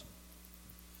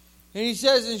And he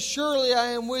says, and surely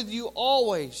I am with you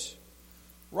always,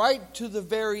 right to the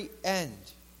very end.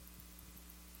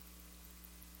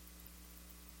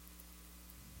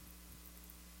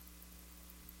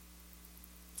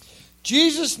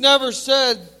 Jesus never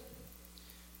said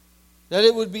that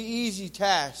it would be easy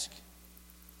task.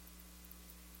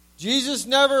 Jesus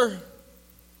never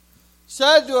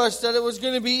said to us that it was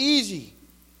going to be easy.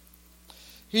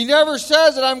 He never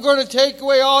said that I'm going to take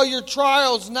away all your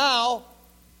trials now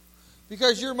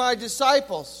because you're my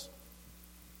disciples.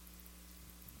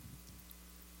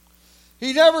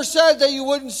 He never said that you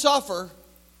wouldn't suffer.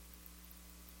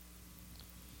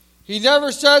 He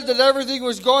never said that everything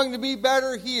was going to be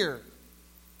better here.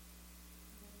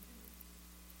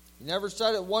 He never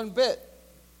said it one bit.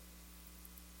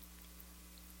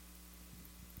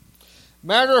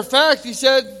 Matter of fact, he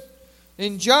said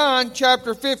in John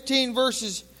chapter 15,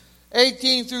 verses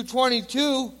 18 through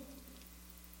 22,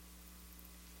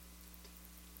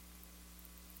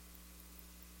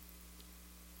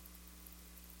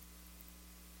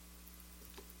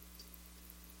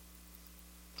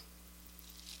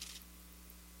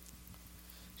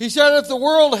 he said, if the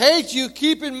world hates you,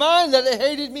 keep in mind that it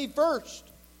hated me first.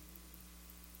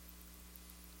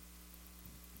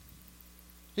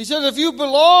 He said, if you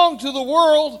belong to the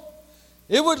world,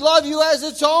 it would love you as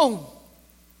its own.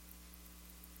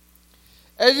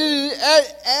 As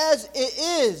it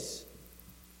is.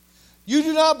 You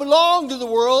do not belong to the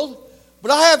world,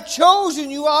 but I have chosen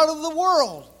you out of the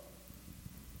world.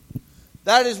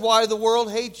 That is why the world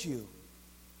hates you.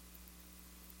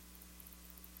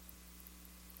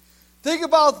 Think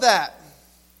about that.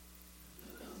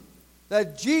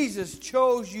 That Jesus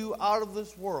chose you out of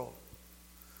this world.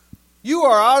 You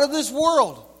are out of this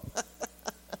world.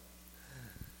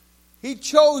 He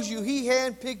chose you. He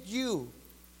handpicked you.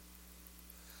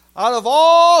 Out of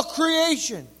all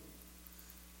creation.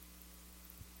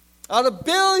 Out of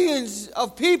billions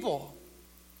of people.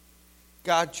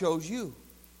 God chose you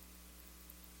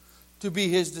to be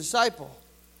His disciple.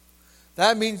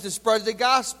 That means to spread the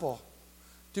gospel.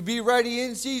 To be ready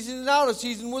in season and out of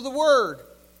season with the word.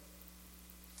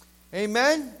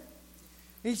 Amen?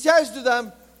 He says to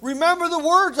them, remember the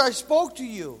words I spoke to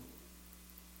you.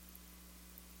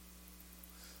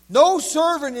 No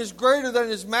servant is greater than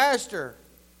his master.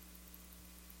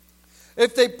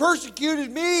 If they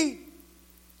persecuted me,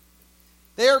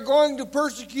 they are going to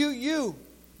persecute you.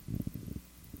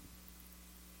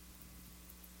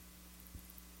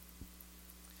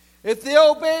 If they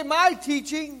obey my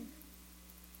teaching,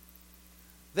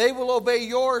 they will obey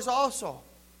yours also.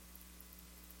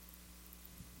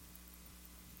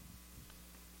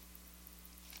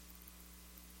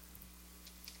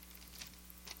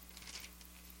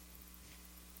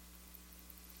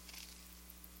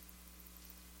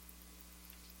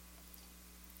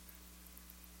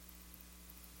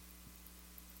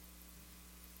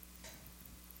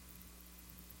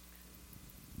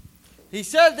 He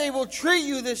said they will treat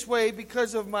you this way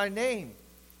because of my name.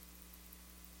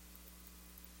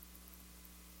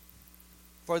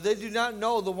 For they do not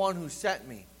know the one who sent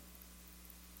me.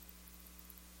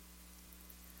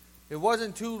 It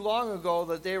wasn't too long ago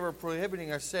that they were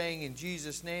prohibiting us saying in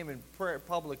Jesus' name in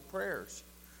public prayers.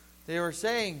 They were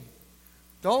saying,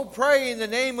 don't pray in the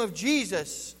name of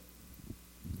Jesus.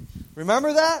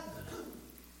 Remember that?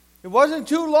 It wasn't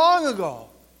too long ago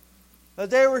that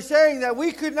they were saying that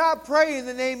we could not pray in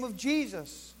the name of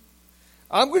Jesus.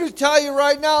 I'm going to tell you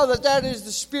right now that that is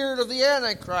the spirit of the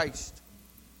Antichrist.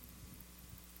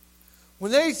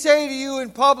 When they say to you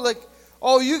in public,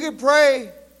 oh, you can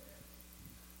pray,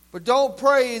 but don't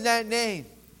pray in that name.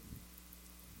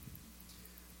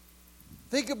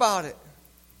 Think about it.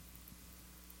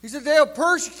 He said they'll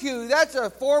persecute you. That's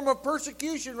a form of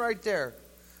persecution right there.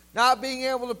 Not being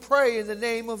able to pray in the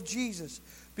name of Jesus.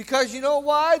 Because you know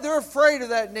why? They're afraid of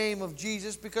that name of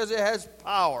Jesus because it has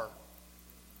power.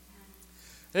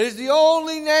 It is the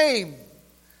only name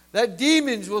that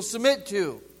demons will submit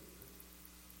to.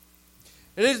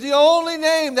 It is the only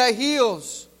name that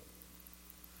heals.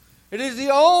 It is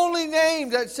the only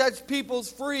name that sets people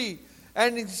free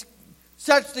and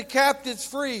sets the captives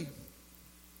free.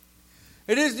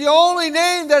 It is the only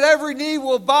name that every knee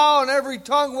will bow and every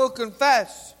tongue will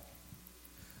confess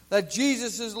that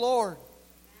Jesus is Lord.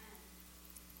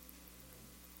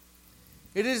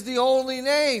 It is the only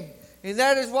name. And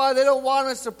that is why they don't want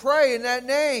us to pray in that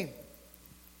name.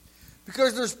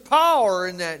 Because there's power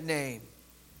in that name.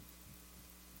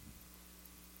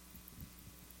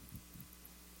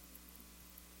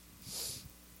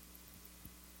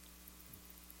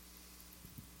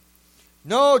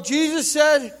 No, Jesus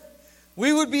said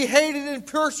we would be hated and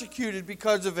persecuted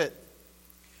because of it.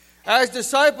 As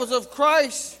disciples of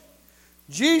Christ,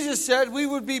 Jesus said we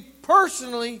would be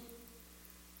personally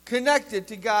connected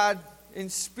to God in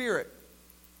spirit.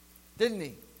 Didn't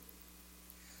he?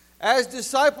 As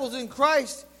disciples in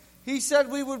Christ, he said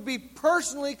we would be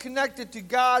personally connected to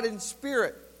God in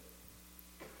spirit.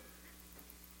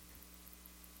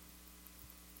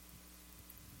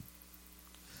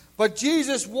 But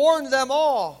Jesus warned them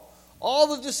all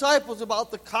the disciples,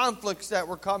 about the conflicts that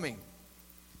were coming.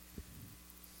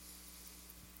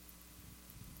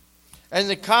 And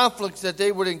the conflicts that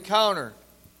they would encounter.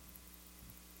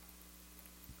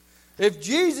 If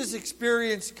Jesus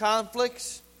experienced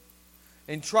conflicts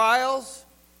and trials,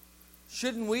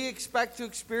 shouldn't we expect to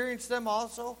experience them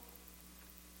also?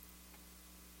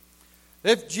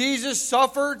 If Jesus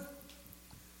suffered,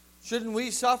 shouldn't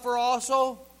we suffer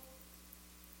also?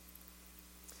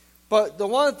 But the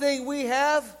one thing we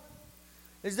have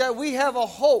is that we have a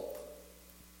hope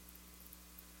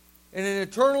in an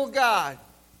eternal God.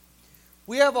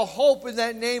 We have a hope in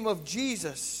that name of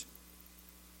Jesus.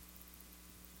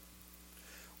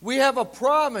 We have a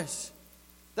promise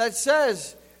that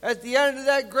says at the end of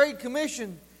that Great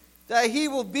Commission that He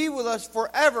will be with us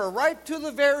forever, right to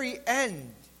the very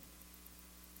end.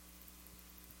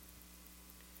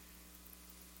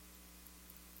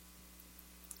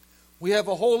 We have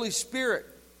a Holy Spirit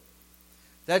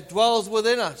that dwells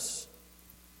within us.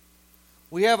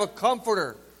 We have a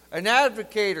comforter, an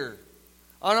advocator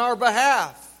on our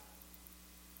behalf.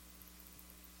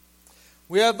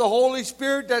 We have the Holy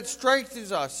Spirit that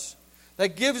strengthens us,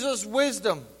 that gives us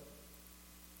wisdom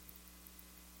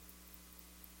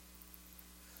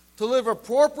to live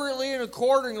appropriately and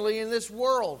accordingly in this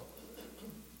world.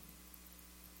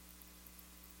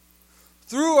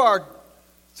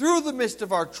 Through the midst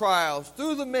of our trials,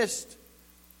 through the midst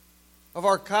of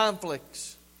our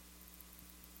conflicts,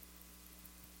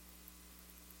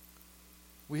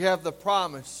 we have the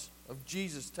promise of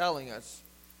Jesus telling us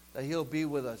that He'll be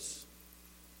with us.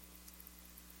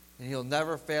 And He'll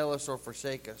never fail us or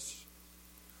forsake us.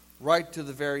 Right to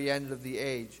the very end of the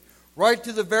age. Right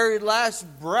to the very last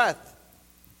breath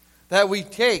that we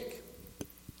take.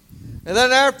 And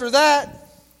then after that,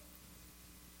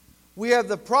 we have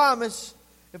the promise,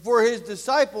 if we're His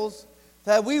disciples,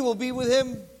 that we will be with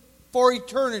Him for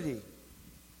eternity.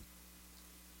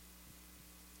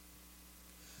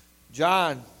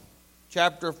 John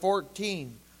chapter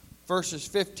 14, verses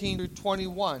 15 through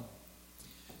 21.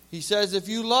 He says, "If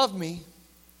you love me,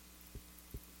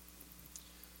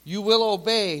 you will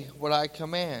obey what I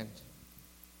command.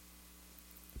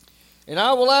 And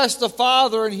I will ask the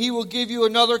Father, and He will give you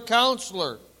another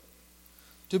counselor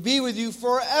to be with you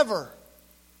forever."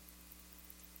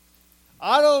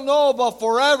 I don't know, but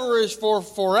forever is for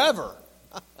forever.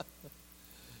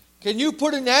 Can you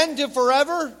put an end to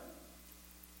forever?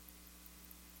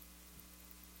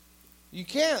 You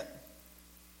can't.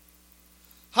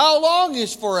 How long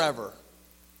is forever?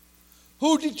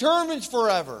 Who determines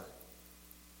forever?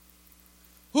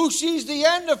 Who sees the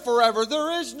end of forever?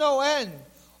 There is no end.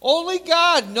 Only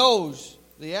God knows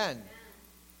the end.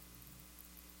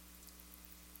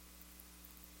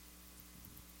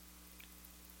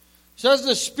 It says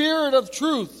the Spirit of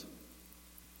truth.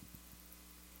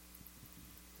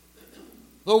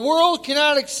 The world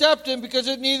cannot accept Him because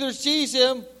it neither sees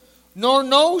Him nor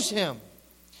knows Him.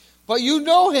 But you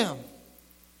know Him,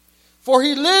 for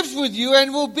He lives with you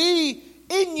and will be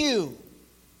in you.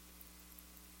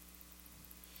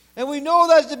 And we know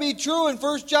that to be true in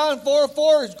 1 John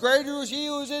 4:4. Is greater is He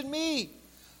who is in me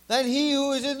than he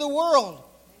who is in the world.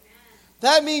 Amen.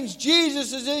 That means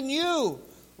Jesus is in you.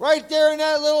 Right there in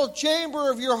that little chamber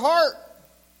of your heart.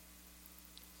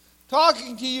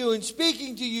 Talking to you and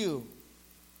speaking to you.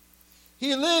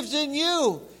 He lives in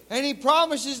you. And He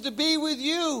promises to be with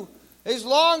you as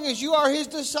long as you are His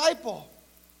disciple.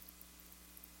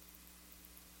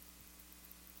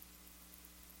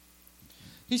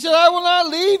 He said, I will not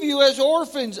leave you as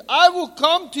orphans. I will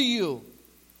come to you.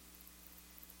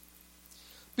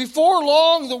 Before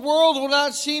long, the world will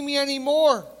not see me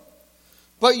anymore.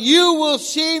 But you will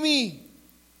see me.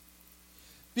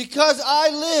 Because I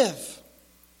live,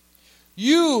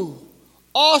 you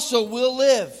also will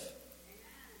live.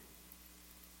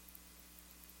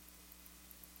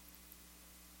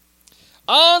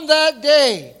 On that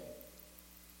day,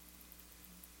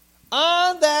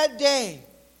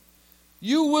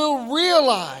 you will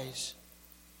realize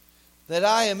that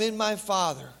I am in my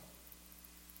Father,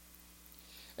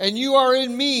 and you are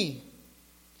in me,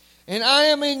 and I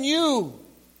am in you.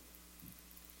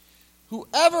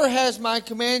 Whoever has my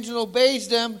commands and obeys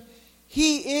them,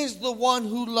 he is the one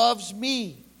who loves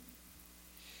me.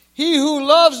 He who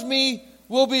loves me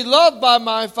will be loved by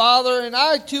my Father, and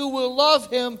I too will love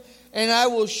him, and I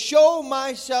will show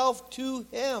myself to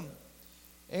him.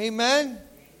 Amen?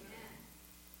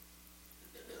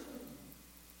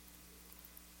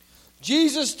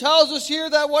 Jesus tells us here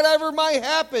that whatever might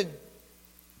happen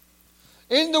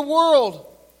in the world,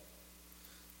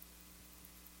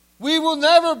 we will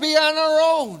never be on our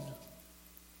own.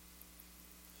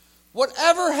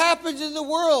 Whatever happens in the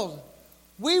world,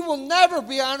 we will never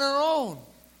be on our own.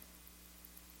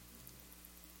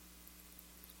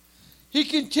 He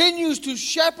continues to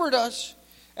shepherd us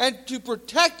and to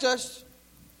protect us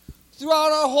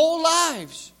throughout our whole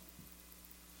lives,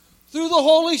 through the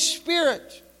Holy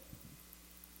Spirit.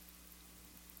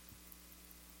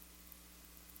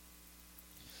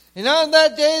 And on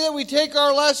that day that we take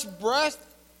our last breath,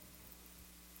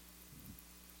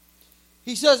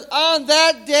 he says, on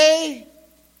that day,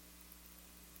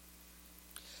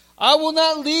 I will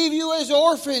not leave you as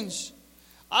orphans.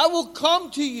 I will come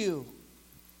to you.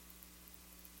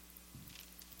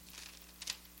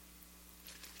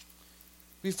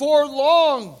 Before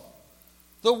long,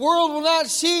 the world will not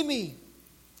see me.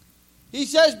 He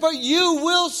says, but you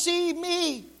will see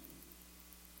me.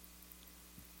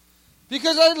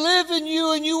 Because I live in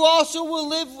you and you also will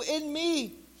live in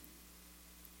me.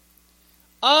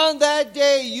 On that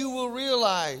day you will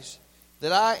realize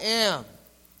that I am.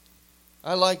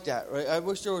 I like that, right? I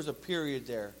wish there was a period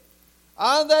there.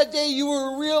 On that day you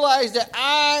will realize that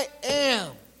I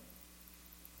am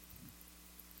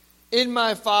in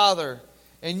my Father,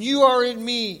 and you are in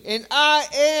me, and I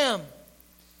am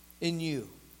in you.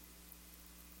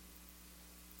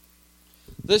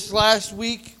 This last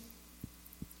week,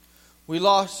 we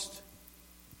lost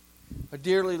a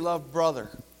dearly loved brother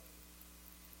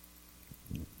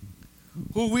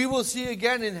who we will see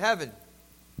again in heaven.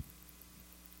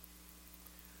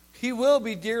 He will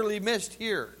be dearly missed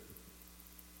here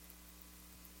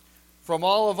from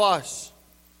all of us.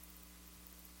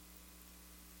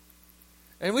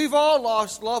 And we've all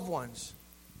lost loved ones.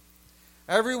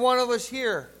 Every one of us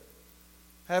here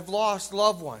have lost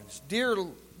loved ones,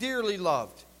 dearly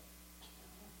loved.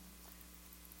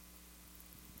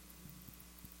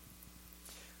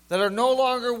 That are no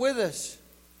longer with us.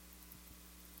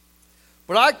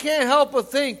 But I can't help but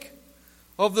think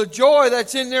of the joy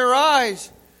that's in their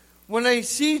eyes when they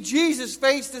see Jesus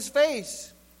face to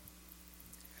face.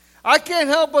 I can't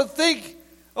help but think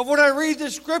of when I read the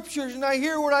scriptures and I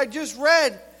hear what I just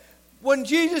read. When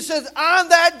Jesus says, on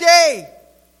that day,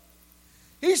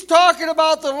 he's talking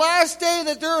about the last day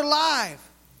that they're alive.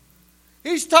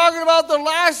 He's talking about the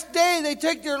last day they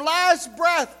take their last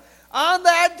breath. On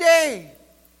that day.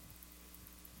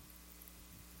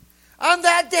 On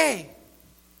that day,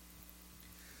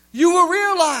 you will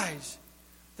realize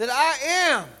that I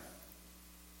am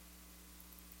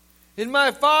in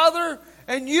my Father,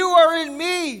 and you are in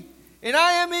me, and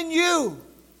I am in you.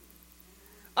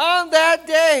 On that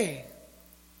day,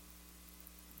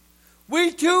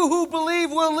 we too who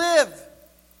believe will live.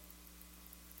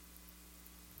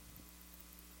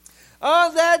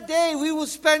 On that day, we will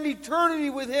spend eternity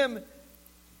with him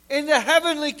in the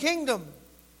heavenly kingdom.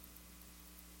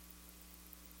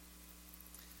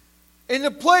 In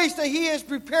the place that he has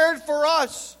prepared for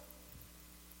us.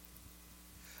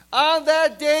 On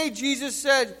that day, Jesus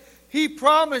said, he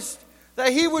promised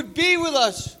that he would be with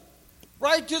us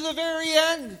right to the very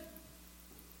end.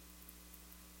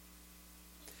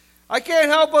 I can't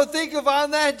help but think of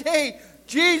on that day,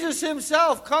 Jesus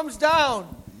himself comes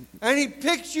down and he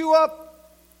picks you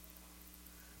up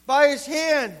by his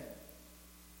hand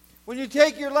when you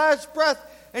take your last breath,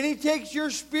 and he takes your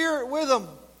spirit with him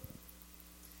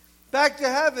back to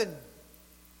heaven.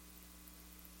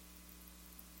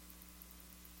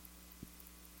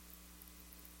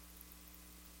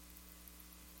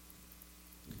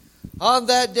 On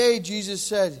that day, Jesus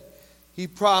said, he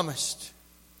promised.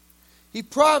 He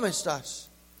promised us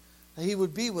that he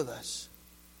would be with us.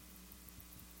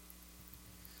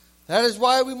 That is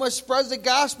why we must spread the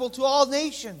gospel to all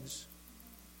nations,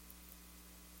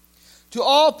 to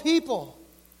all people.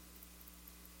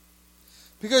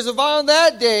 Because if on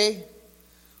that day,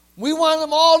 we want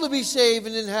them all to be saved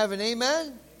and in heaven.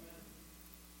 Amen?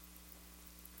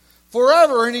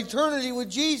 Forever in eternity with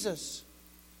Jesus.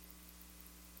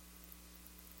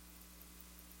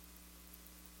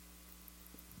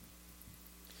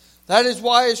 That is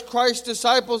why as Christ's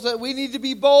disciples that we need to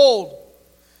be bold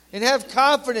and have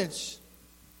confidence.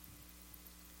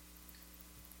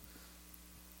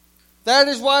 That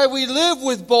is why we live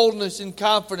with boldness and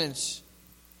confidence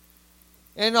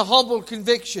and a humble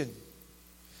conviction.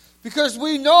 Because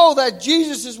we know that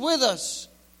Jesus is with us.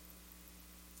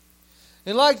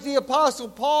 And like the Apostle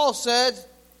Paul said,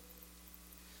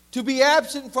 to be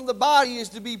absent from the body is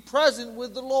to be present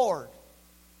with the Lord.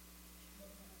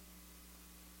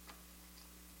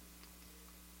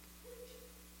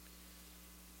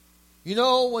 You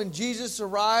know, when Jesus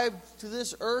arrived to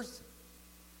this earth,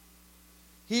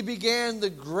 He began the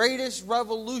greatest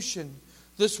revolution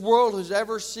this world has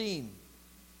ever seen.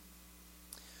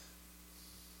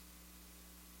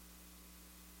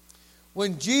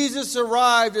 When Jesus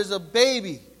arrived as a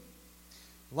baby,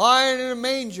 lying in a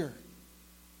manger,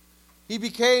 He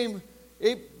became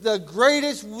the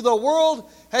greatest. The world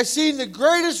has seen the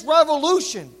greatest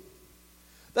revolution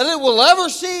that it will ever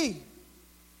see.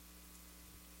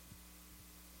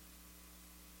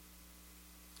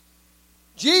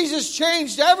 Jesus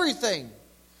changed everything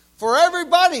for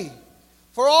everybody,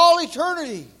 for all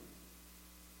eternity.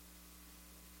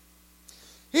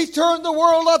 He turned the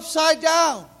world upside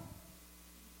down.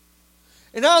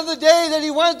 And on the day that He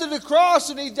went to the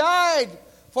cross and He died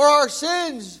for our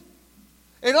sins,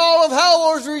 and all of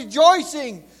hell was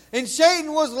rejoicing, and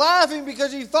Satan was laughing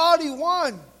because he thought he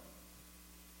won.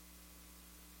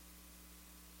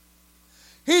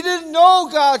 He didn't know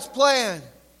God's plan,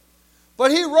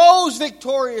 but He rose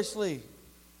victoriously.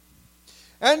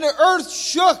 And the earth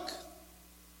shook.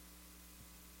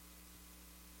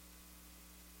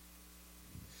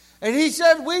 And He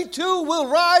said, we too will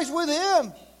rise with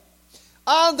Him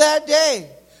on that day.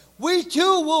 We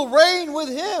too will reign with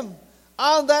Him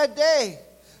on that day.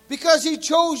 Because He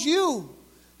chose you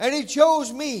and He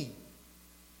chose me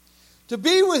to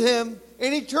be with Him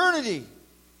in eternity.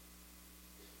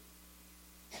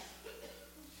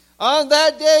 On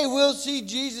that day, we'll see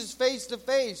Jesus face to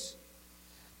face.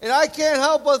 And I can't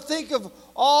help but think of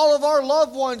all of our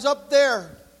loved ones up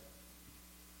there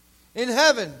in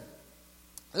heaven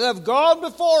that have gone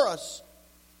before us.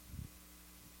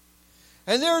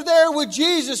 And they're there with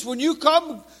Jesus when you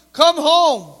come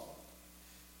home.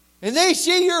 And they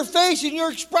see your face and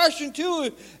your expression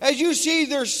too as you see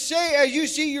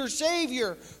your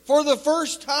Savior for the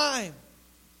first time.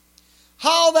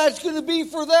 How that's going to be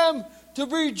for them to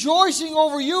be rejoicing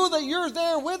over you that you're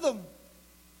there with them.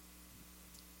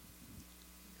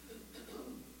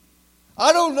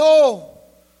 I don't know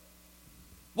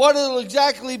what it'll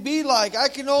exactly be like. I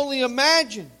can only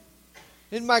imagine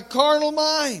in my carnal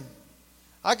mind.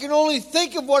 I can only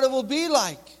think of what it will be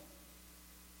like.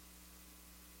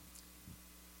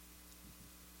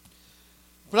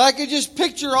 But I can just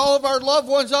picture all of our loved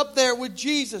ones up there with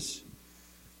Jesus.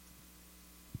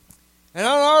 And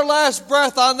on our last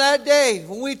breath on that day,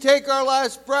 when we take our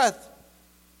last breath,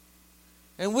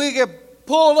 and we get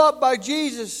pulled up by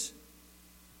Jesus,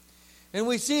 and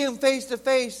we see Him face to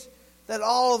face, that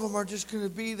all of them are just going to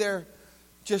be there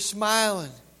just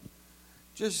smiling.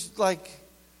 Just like,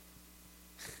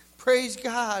 praise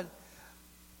God.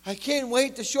 I can't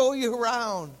wait to show you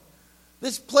around.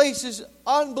 This place is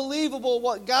unbelievable.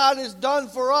 What God has done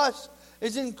for us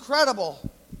is incredible.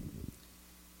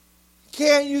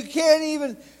 You can't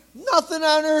even, nothing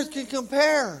on earth can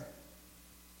compare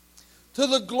to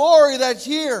the glory that's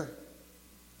here.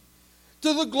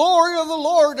 To the glory of the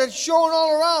Lord that's shown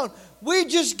all around. We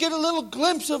just get a little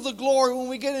glimpse of the glory when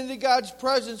we get into God's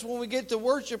presence, when we get to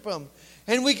worship Him.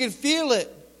 And we can feel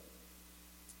it.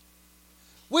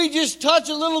 We just touch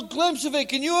a little glimpse of it.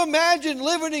 Can you imagine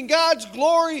living in God's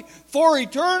glory for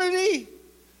eternity?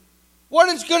 What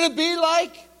it's going to be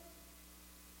like?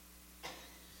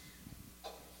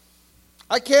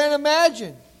 I can't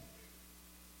imagine.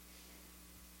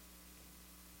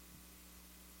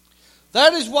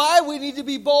 That is why we need to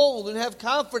be bold and have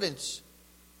confidence.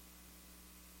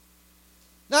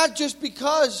 Not just to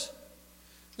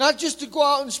go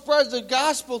out and spread the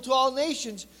gospel to all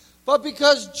nations, but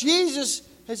because Jesus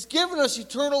has given us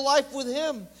eternal life with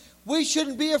Him. We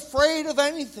shouldn't be afraid of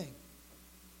anything.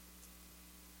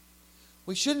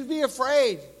 We shouldn't be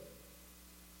afraid.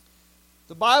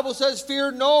 The Bible says,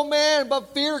 fear no man,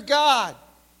 but fear God.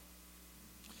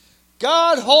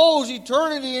 God holds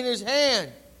eternity in His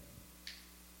hand.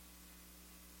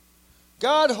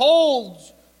 God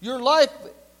holds your life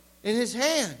in His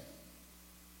hand.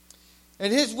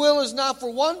 And His will is not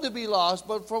for one to be lost,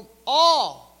 but for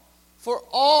all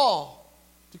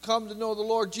to come to know the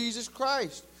Lord Jesus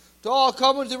Christ. To all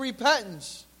come into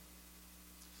repentance.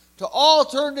 To all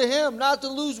turn to Him, not to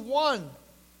lose one.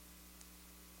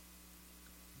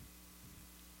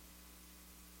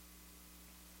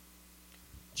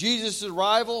 Jesus'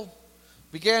 arrival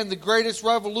began the greatest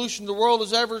revolution the world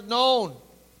has ever known.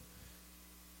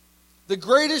 The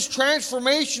greatest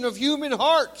transformation of human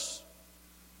hearts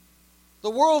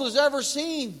the world has ever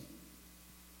seen.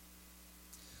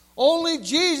 Only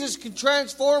Jesus can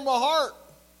transform a heart.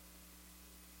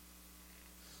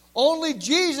 Only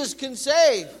Jesus can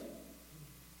save.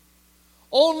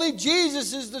 Only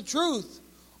Jesus is the truth.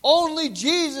 Only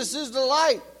Jesus is the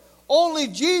light. Only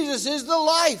Jesus is the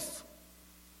life.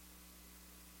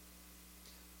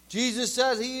 Jesus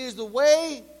says He is the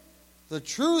way, the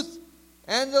truth,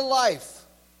 and the life.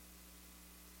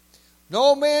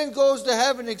 No man goes to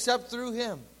heaven except through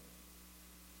Him.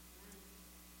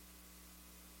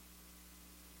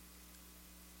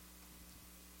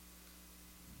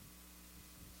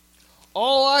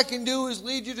 All I can do is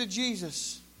lead you to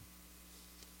Jesus.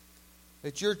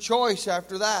 It's your choice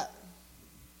after that.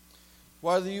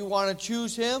 Whether you want to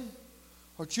choose Him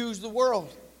or choose the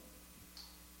world.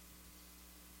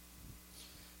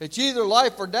 It's either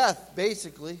life or death,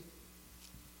 basically.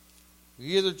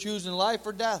 You're either choosing life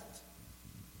or death.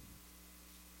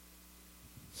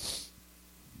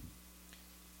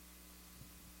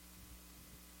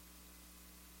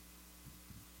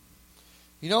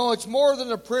 You know, it's more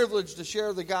than a privilege to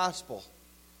share the gospel.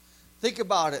 Think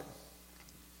about it.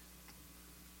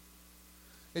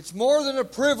 It's more than a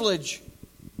privilege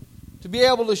to be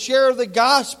able to share the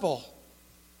gospel.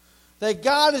 That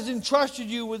God has entrusted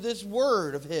you with this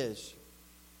word of His.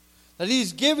 That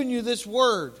He's given you this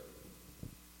word.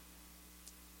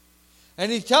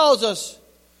 And He tells us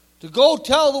to go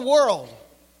tell the world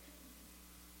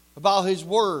about His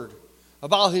word,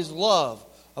 about His love,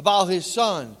 about His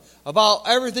Son, about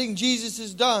everything Jesus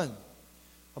has done,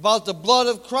 about the blood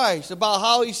of Christ, about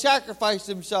how He sacrificed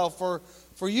Himself for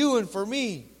you and for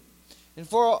me, and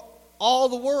for all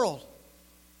the world.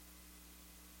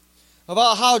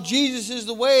 About how Jesus is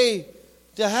the way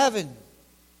to heaven.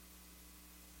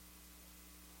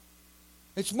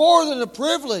 It's more than a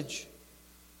privilege.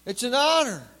 It's an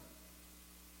honor.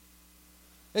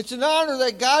 It's an honor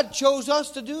that God chose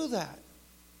us to do that.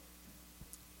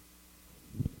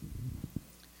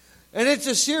 And it's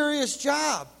a serious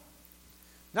job,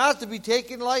 not to be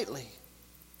taken lightly.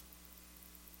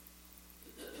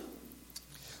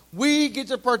 We get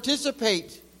to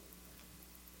participate.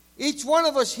 Each one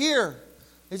of us here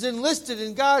is enlisted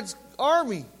in God's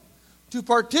army to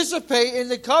participate in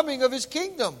the coming of His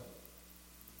kingdom.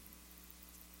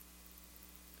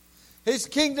 His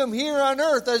kingdom here on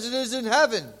earth as it is in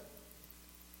heaven.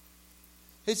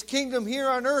 His kingdom here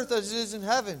on earth as it is in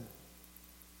heaven.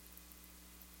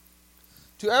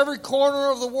 To every corner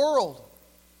of the world.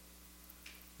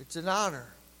 It's an honor.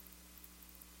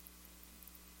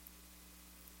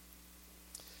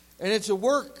 And it's a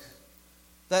work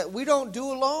that we don't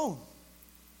do alone.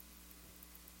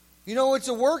 You know, it's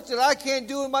a work that I can't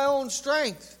do in my own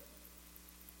strength.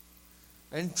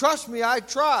 And trust me, I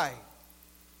try.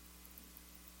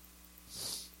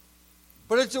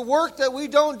 But it's a work that we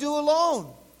don't do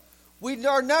alone. We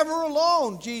are never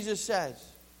alone, Jesus says.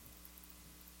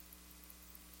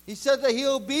 He said that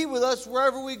He'll be with us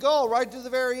wherever we go, right to the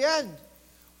very end.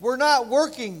 We're not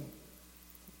working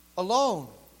alone.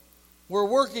 We're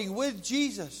working with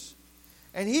Jesus.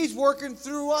 And He's working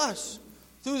through us,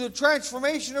 through the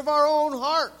transformation of our own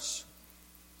hearts.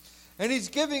 And He's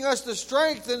giving us the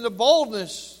strength and the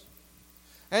boldness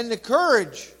and the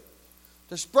courage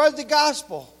to spread the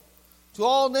gospel to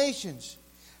all nations.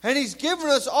 And He's given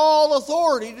us all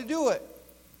authority to do it.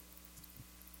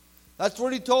 That's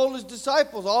what He told His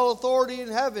disciples. All authority in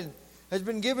heaven has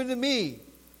been given to me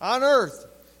on earth.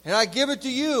 And I give it to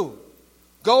you.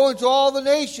 Go into all the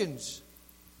nations.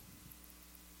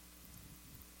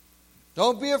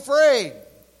 Don't be afraid.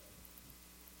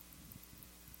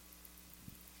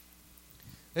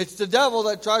 It's the devil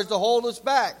that tries to hold us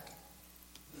back.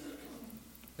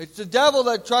 It's the devil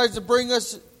that tries to bring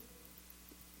us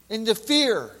into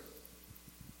fear,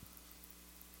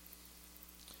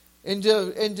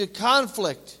 into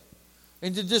conflict,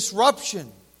 into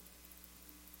disruption.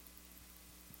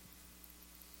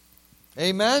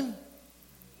 Amen? Amen.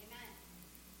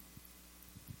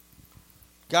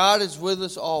 God is with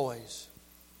us always.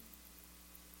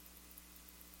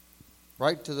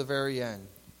 Right to the very end.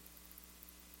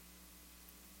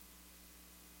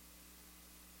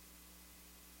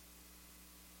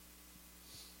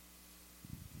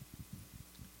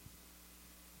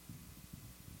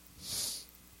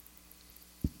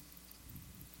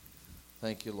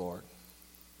 Thank you, Lord.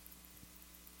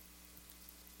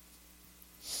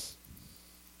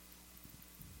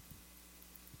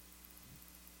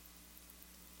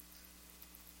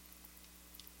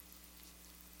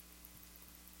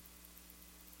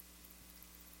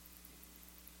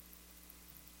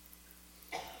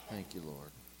 Thank you, Lord.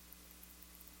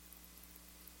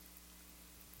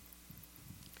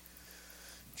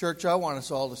 Church, I want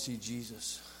us all to see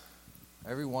Jesus.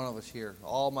 every one of us here,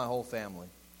 all my whole family,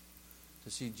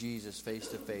 to see Jesus face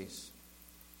to face.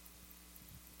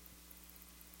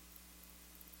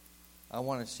 I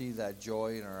want to see that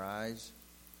joy in our eyes.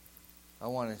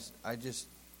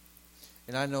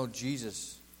 And I know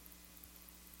Jesus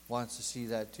wants to see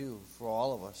that too for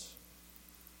all of us.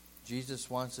 Jesus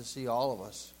wants to see all of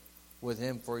us with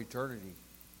Him for eternity.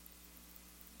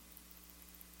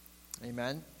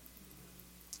 Amen?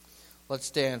 Let's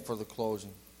stand for the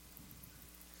closing.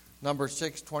 Numbers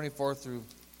 6, 24 through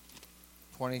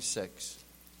 26.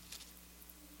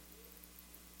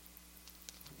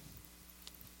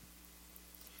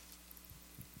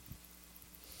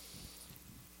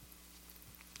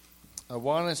 I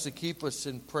want us to keep us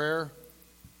in prayer,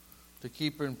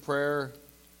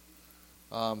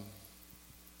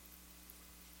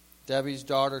 Debbie's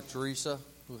daughter, Teresa,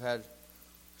 who had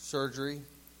surgery,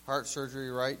 heart surgery,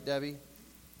 right, Debbie?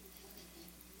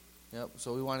 Yep,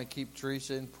 so we want to keep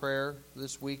Teresa in prayer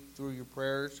this week through your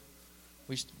prayers.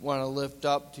 We want to lift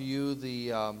up to you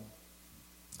the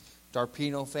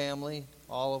Darpino family,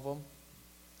 all of them.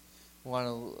 We want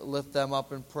to lift them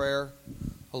up in prayer.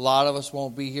 A lot of us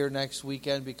won't be here next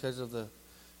weekend because of the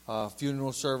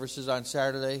funeral services on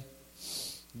Saturday.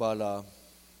 But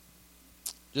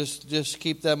just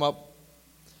keep them up.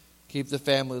 Keep the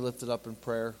family lifted up in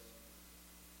prayer.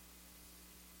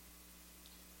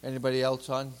 Anybody else,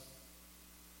 hon?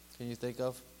 Can you think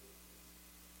of?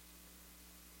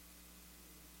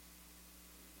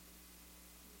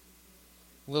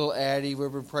 Little Addie,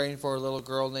 we've been praying for a little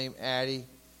girl named Addie.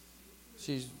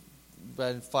 She's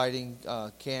been fighting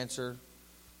cancer.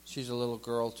 She's a little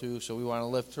girl too, so we want to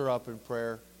lift her up in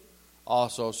prayer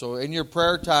also. So in your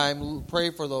prayer time,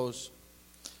 pray for those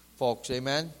folks.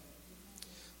 Amen.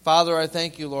 Father, I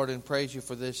thank you, Lord, and praise you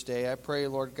for this day. I pray,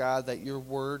 Lord God, that your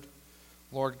word,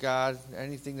 Lord God,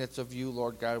 anything that's of you,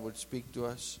 Lord God, would speak to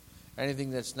us.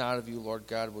 Anything that's not of you, Lord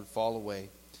God, would fall away.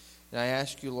 And I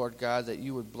ask you, Lord God, that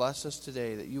you would bless us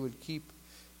today, that you would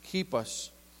keep us.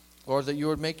 Lord, that you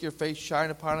would make your face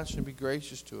shine upon us and be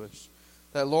gracious to us.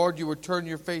 That, Lord, you would turn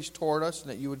your face toward us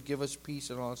and that you would give us peace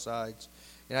on all sides.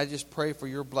 And I just pray for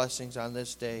your blessings on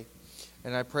this day.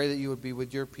 And I pray that you would be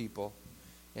with your people.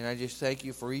 And I just thank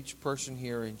you for each person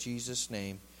here. In Jesus'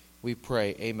 name we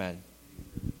pray. Amen.